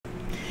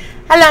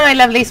Hello my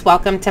lovelies,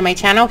 welcome to my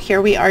channel.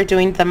 Here we are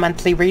doing the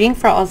monthly reading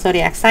for all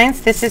zodiac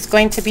signs. This is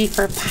going to be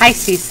for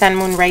Pisces, Sun,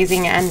 Moon,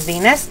 Rising, and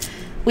Venus.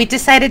 We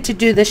decided to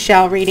do the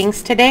shell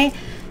readings today,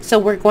 so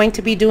we're going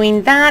to be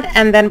doing that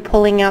and then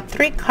pulling out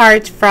 3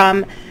 cards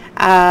from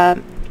I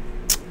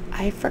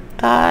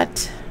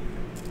forgot.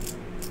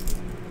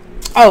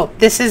 Oh,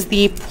 this is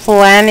the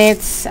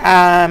planets,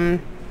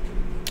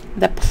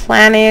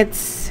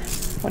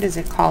 what is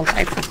it called?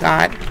 I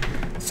forgot.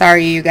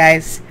 Sorry you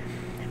guys.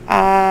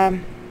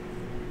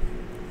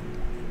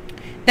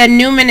 The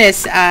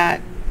numinous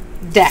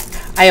deck.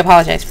 I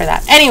apologize for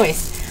that.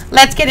 Anyways,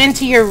 let's get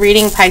into your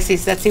reading,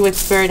 Pisces. Let's see what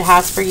Spirit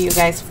has for you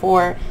guys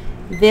for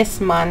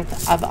this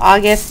month of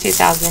August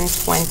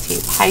 2020.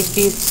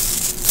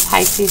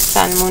 Pisces,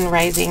 Sun, Moon,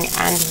 Rising,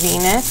 and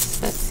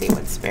Venus. Let's see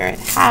what Spirit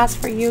has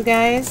for you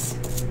guys.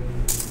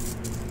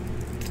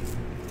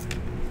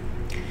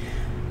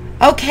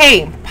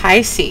 Okay,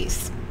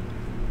 Pisces.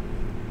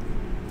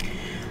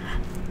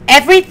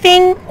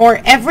 Everything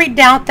or every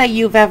doubt that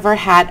you've ever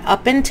had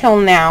up until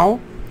now,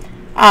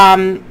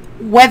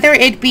 whether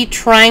it be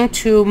trying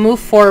to move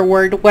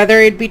forward, whether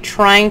it be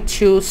trying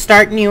to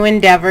start new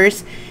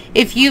endeavors,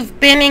 if you've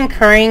been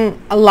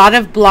incurring a lot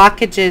of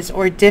blockages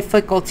or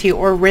difficulty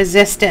or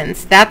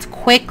resistance, that's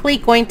quickly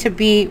going to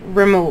be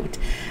removed.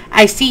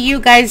 I see you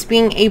guys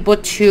being able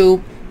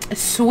to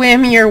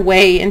swim your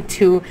way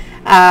into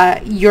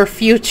your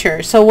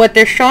future. So what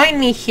they're showing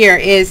me here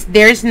is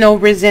there's no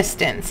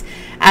resistance.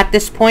 At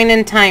this point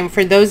in time,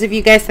 for those of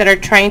you guys that are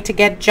trying to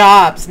get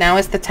jobs, now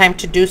is the time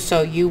to do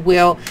so. You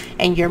will,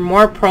 and you're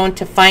more prone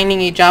to finding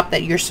a job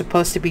that you're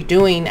supposed to be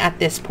doing at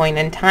this point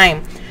in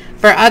time.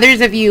 For others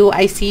of you,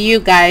 I see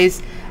you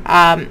guys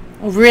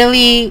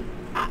really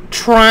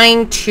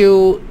trying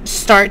to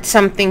start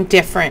something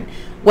different,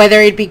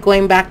 whether it be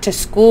going back to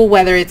school,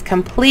 whether it's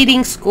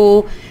completing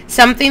school,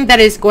 something that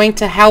is going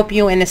to help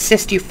you and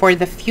assist you for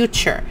the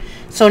future.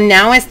 So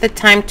now is the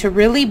time to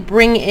really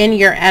bring in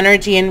your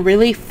energy and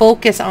really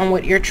focus on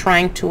what you're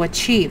trying to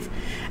achieve.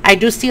 I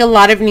do see a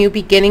lot of new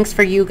beginnings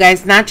for you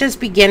guys, not just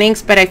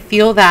beginnings, but I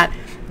feel that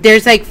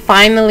there's like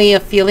finally a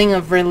feeling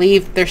of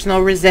relief. There's no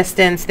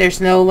resistance.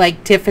 There's no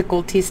like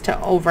difficulties to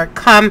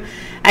overcome.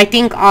 I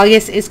think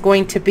August is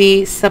going to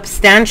be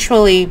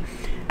substantially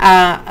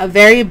a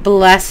very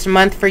blessed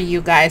month for you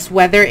guys,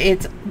 whether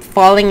it's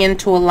falling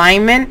into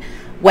alignment,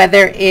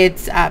 whether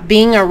it's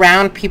being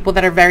around people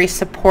that are very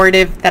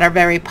supportive, that are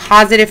very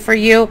positive for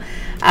you.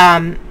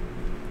 And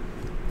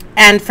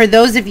for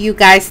those of you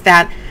guys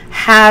that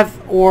have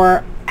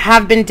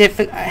been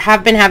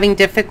having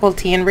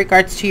difficulty in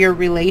regards to your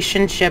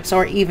relationships,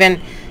 or even,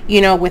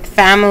 you know, with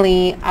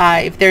family,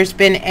 if there's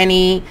been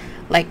any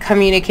like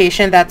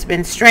communication that's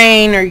been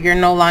strained, or you're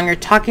no longer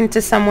talking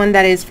to someone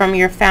that is from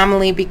your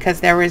family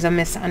because there was a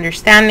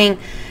misunderstanding,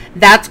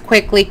 that's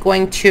quickly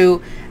going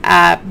to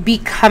be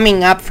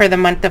coming up for the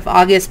month of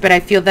August. But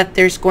I feel that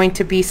there's going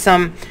to be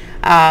some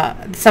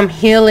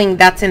healing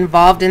that's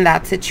involved in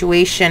that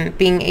situation,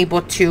 being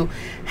able to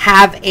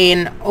have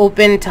an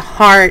open to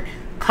heart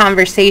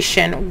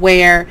conversation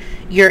where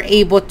you're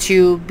able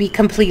to be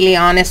completely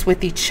honest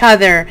with each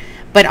other,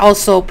 but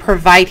also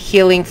provide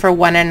healing for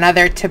one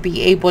another, to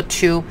be able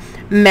to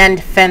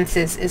mend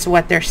fences is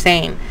what they're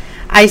saying.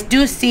 I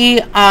do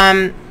see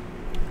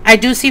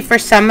for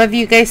some of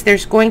you guys,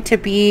 there's going to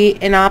be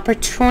an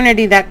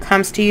opportunity that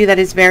comes to you that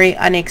is very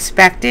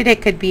unexpected.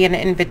 It could be an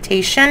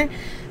invitation.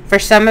 For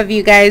some of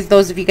you guys,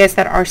 those of you guys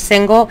that are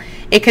single,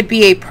 it could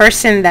be a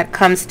person that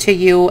comes to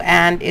you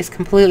and is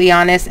completely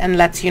honest and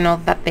lets you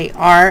know that they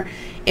are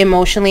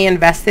emotionally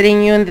invested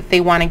in you and that they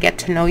want to get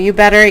to know you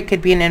better. It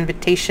could be an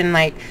invitation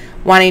like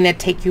wanting to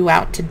take you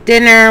out to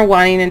dinner,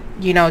 wanting to,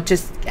 you know,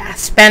 just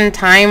spend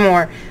time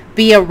or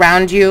be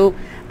around you.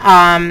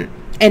 And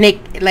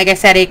it, like I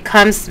said, it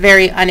comes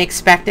very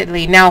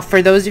unexpectedly. Now,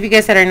 for those of you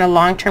guys that are in a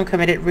long-term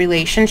committed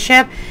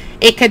relationship,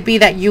 it could be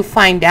that you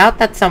find out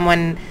that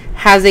someone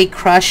has a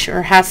crush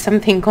or has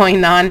something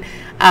going on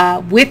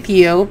with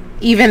you,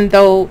 even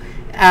though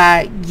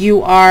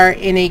you are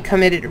in a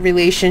committed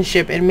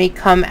relationship. It may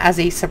come as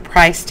a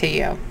surprise to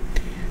you.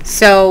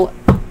 So,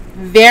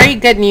 very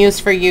good news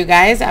for you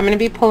guys. I'm going to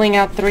be pulling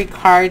out 3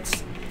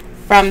 cards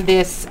from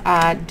this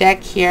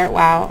deck here.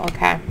 Wow,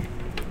 okay.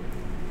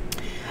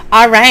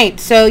 All right,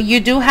 so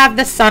you do have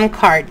the Sun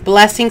card.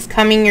 Blessings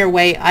coming your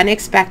way,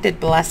 unexpected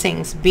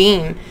blessings,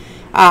 being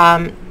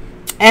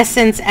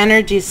essence,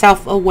 energy,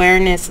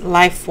 self-awareness,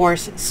 life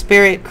force,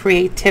 spirit,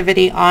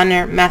 creativity,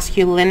 honor,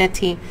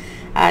 masculinity,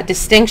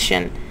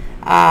 distinction,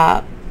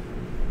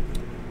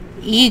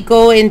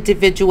 ego,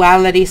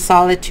 individuality,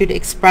 solitude,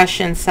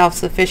 expression,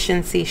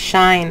 self-sufficiency,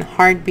 shine,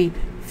 heartbeat,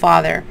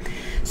 father.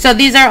 So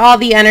these are all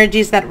the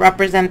energies that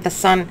represent the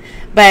Sun.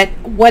 But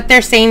what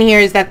they're saying here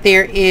is that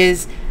there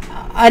is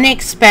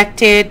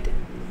unexpected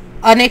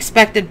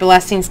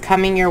blessings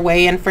coming your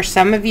way. And for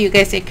some of you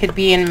guys, it could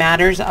be in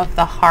matters of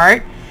the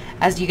heart.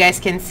 As you guys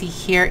can see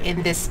here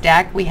in this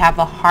deck, we have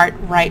a heart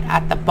right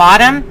at the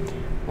bottom.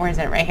 Where is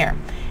it? Right here.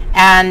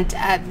 And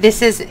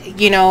this is,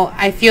 you know,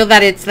 I feel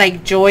that it's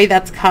like joy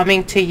that's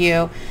coming to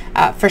you.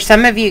 For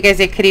some of you guys,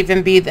 it could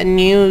even be the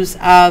news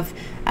of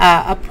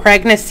a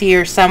pregnancy,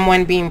 or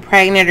someone being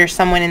pregnant, or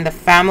someone in the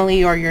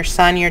family, or your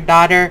son, your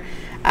daughter,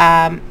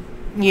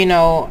 you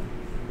know,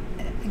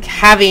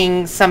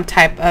 having some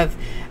type of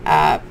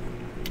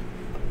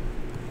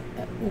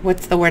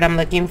what's the word I'm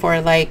looking for,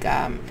 like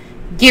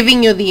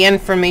giving you the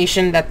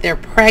information that they're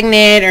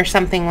pregnant or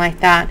something like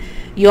that.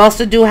 You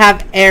also do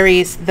have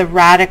Aries, the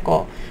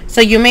radical. So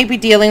you may be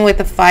dealing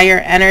with a fire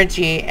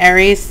energy.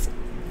 Aries,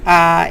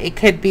 it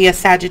could be a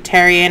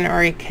Sagittarian,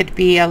 or it could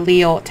be a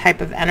Leo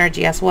type of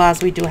energy, as well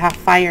as we do have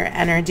fire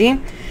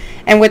energy.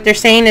 And what they're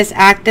saying is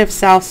active,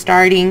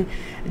 self-starting,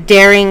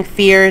 daring,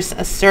 fierce,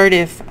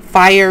 assertive,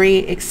 fiery,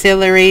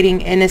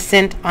 exhilarating,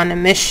 innocent, on a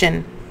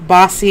mission,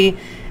 bossy,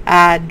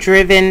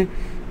 driven,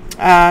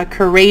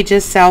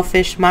 courageous,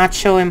 selfish,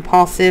 macho,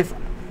 impulsive,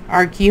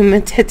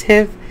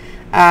 argumentative,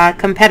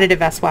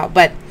 competitive as well.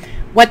 But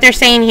what they're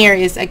saying here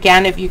is,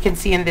 again, if you can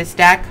see in this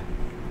deck,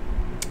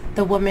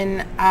 the woman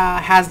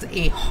has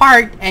a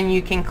heart, and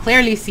you can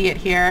clearly see it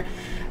here.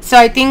 So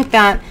I think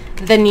that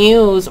the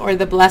news or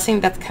the blessing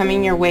that's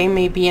coming your way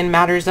may be in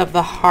matters of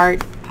the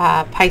heart,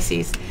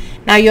 Pisces.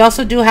 Now you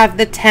also do have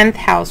the 10th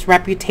house,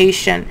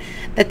 reputation.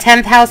 The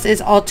 10th house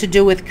is all to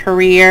do with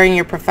career in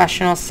your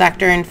professional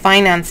sector and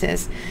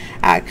finances,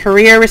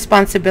 career,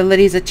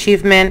 responsibilities,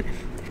 achievement,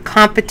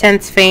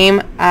 competence,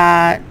 fame,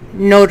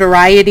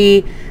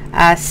 notoriety,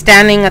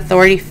 standing,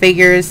 authority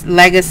figures,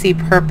 legacy,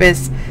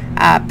 purpose,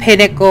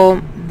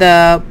 pinnacle,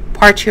 the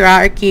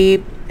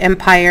patriarchy,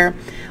 empire.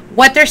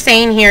 What they're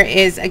saying here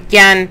is,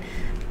 again,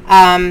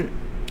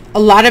 a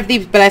lot of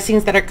these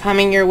blessings that are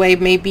coming your way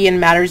may be in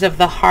matters of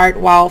the heart,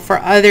 while for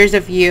others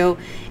of you,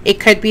 it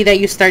could be that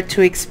you start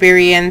to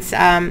experience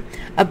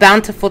a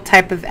bountiful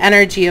type of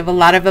energy of a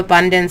lot of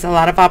abundance, a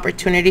lot of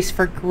opportunities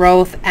for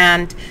growth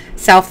and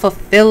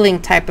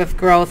self-fulfilling type of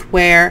growth,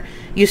 where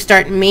you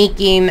start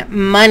making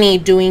money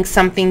doing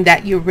something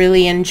that you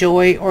really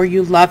enjoy or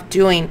you love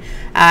doing.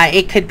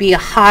 It could be a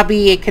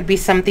hobby. It could be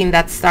something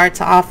that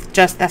starts off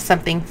just as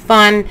something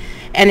fun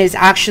and is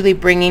actually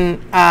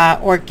bringing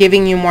or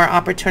giving you more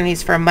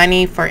opportunities for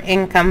money, for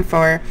income,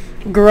 for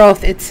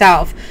growth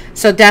itself.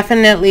 So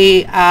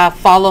definitely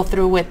follow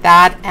through with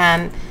that.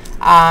 And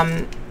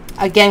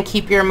again,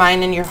 keep your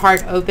mind and your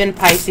heart open,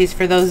 Pisces.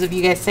 For those of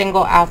you guys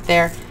single out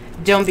there,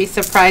 don't be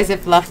surprised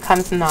if love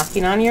comes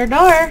knocking on your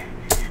door.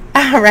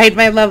 All right,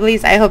 my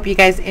lovelies, I hope you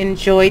guys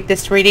enjoyed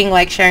this reading.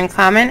 Like, share, and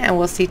comment, and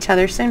we'll see each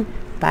other soon.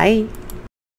 Bye.